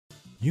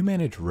You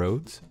manage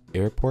roads,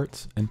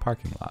 airports, and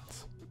parking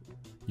lots.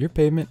 Your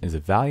pavement is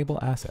a valuable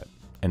asset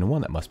and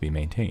one that must be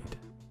maintained.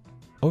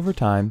 Over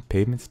time,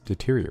 pavements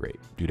deteriorate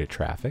due to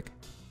traffic,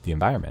 the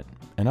environment,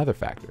 and other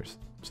factors,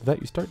 so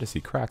that you start to see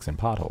cracks and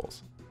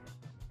potholes.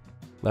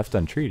 Left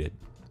untreated,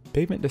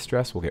 pavement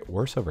distress will get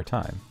worse over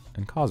time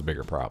and cause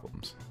bigger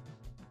problems.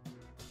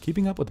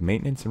 Keeping up with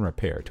maintenance and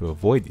repair to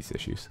avoid these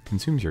issues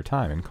consumes your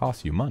time and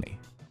costs you money.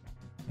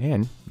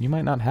 And you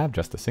might not have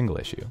just a single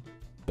issue,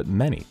 but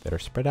many that are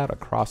spread out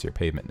across your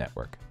pavement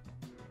network.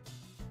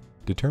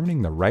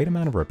 Determining the right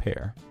amount of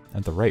repair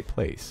at the right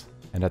place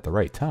and at the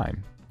right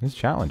time is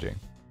challenging.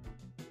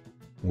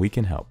 We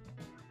can help.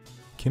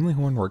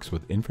 Kimley-Horn works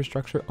with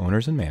infrastructure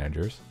owners and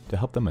managers to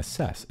help them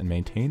assess and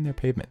maintain their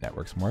pavement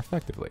networks more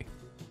effectively,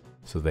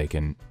 so they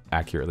can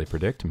accurately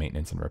predict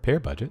maintenance and repair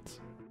budgets,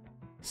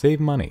 save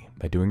money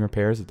by doing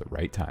repairs at the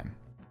right time,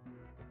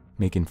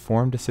 make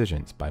informed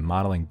decisions by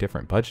modeling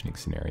different budgeting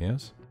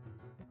scenarios,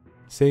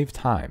 save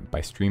time by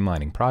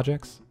streamlining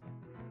projects,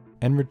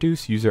 and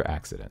reduce user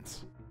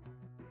accidents.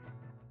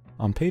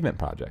 On pavement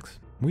projects,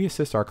 we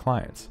assist our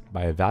clients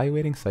by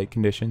evaluating site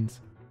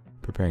conditions,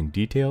 preparing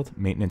detailed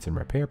maintenance and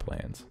repair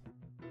plans,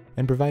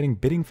 and providing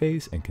bidding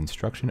phase and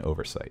construction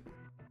oversight.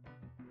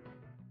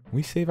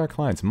 We save our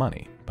clients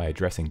money by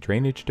addressing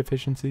drainage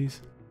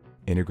deficiencies,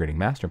 integrating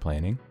master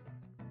planning,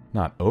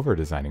 not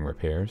over-designing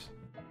repairs,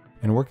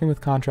 and working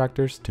with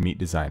contractors to meet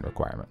design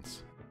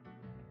requirements.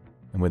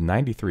 And with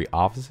 93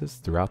 offices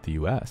throughout the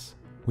US,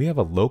 we have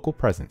a local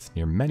presence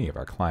near many of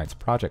our clients'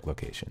 project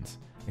locations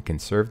and can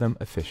serve them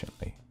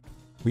efficiently.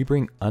 We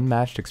bring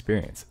unmatched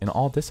experience in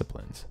all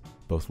disciplines,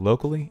 both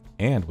locally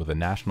and with a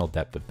national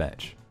depth of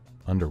bench,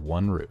 under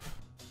one roof.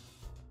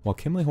 While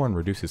Kimley-Horn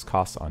reduces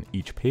costs on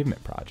each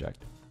pavement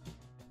project,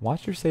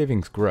 watch your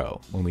savings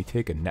grow when we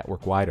take a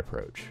network-wide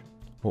approach,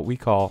 what we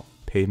call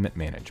pavement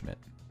management.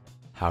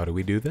 How do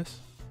we do this?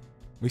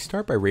 We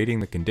start by rating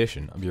the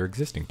condition of your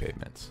existing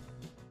pavements.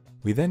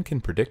 We then can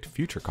predict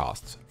future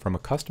costs from a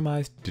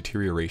customized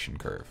deterioration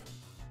curve.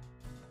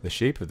 The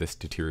shape of this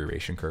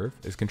deterioration curve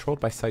is controlled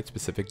by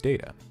site-specific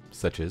data,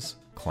 such as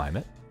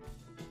climate,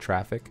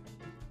 traffic,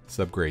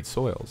 subgrade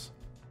soils,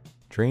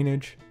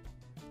 drainage,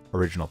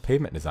 original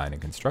pavement design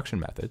and construction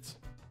methods,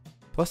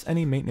 plus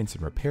any maintenance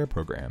and repair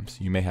programs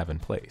you may have in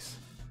place.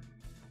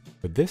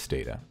 With this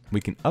data,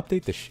 we can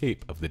update the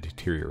shape of the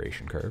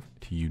deterioration curve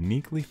to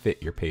uniquely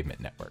fit your pavement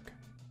network.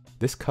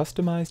 This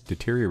customized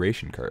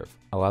deterioration curve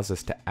allows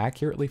us to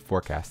accurately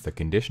forecast the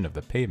condition of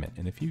the pavement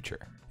in the future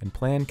and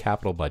plan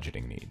capital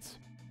budgeting needs.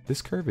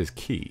 This curve is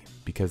key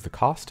because the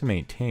cost to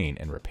maintain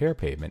and repair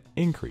pavement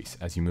increase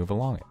as you move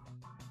along it.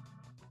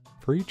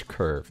 For each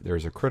curve, there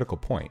is a critical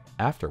point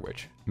after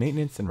which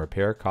maintenance and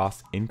repair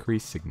costs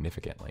increase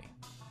significantly.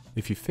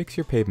 If you fix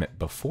your pavement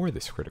before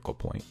this critical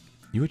point,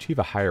 you achieve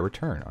a higher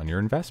return on your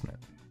investment.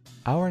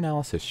 Our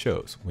analysis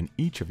shows when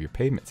each of your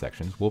pavement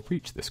sections will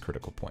reach this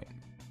critical point.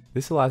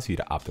 This allows you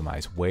to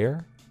optimize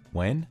where,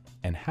 when,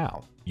 and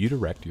how you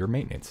direct your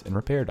maintenance and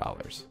repair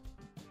dollars.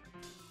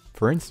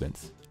 For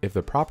instance, if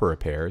the proper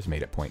repair is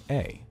made at point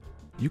A,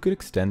 you could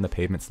extend the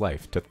pavement's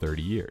life to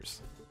 30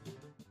 years.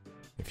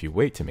 If you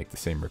wait to make the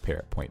same repair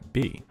at point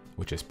B,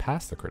 which is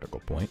past the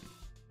critical point,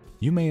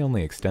 you may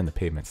only extend the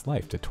pavement's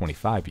life to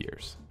 25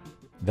 years.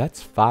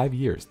 That's 5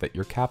 years that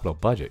your capital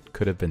budget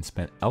could have been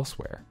spent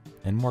elsewhere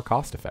and more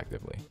cost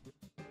effectively.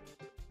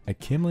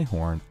 At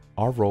Kimley-Horn,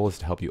 our role is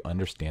to help you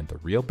understand the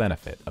real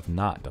benefit of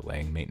not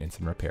delaying maintenance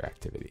and repair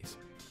activities.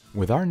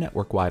 With our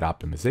network-wide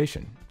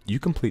optimization, you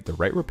complete the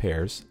right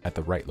repairs at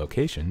the right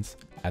locations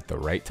at the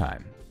right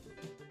time.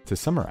 To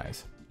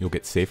summarize, you'll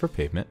get safer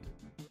pavement,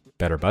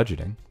 better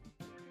budgeting,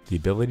 the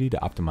ability to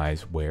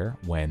optimize where,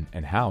 when,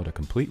 and how to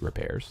complete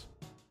repairs,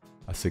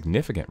 a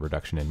significant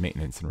reduction in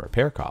maintenance and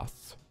repair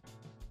costs,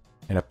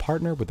 and a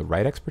partner with the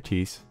right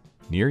expertise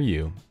near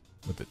you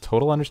with the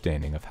total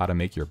understanding of how to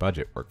make your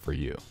budget work for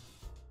you.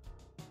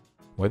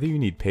 Whether you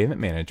need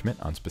pavement management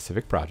on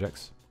specific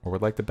projects or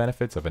would like the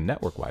benefits of a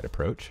network-wide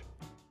approach,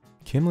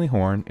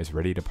 Kimley-Horn is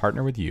ready to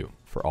partner with you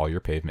for all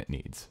your pavement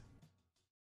needs.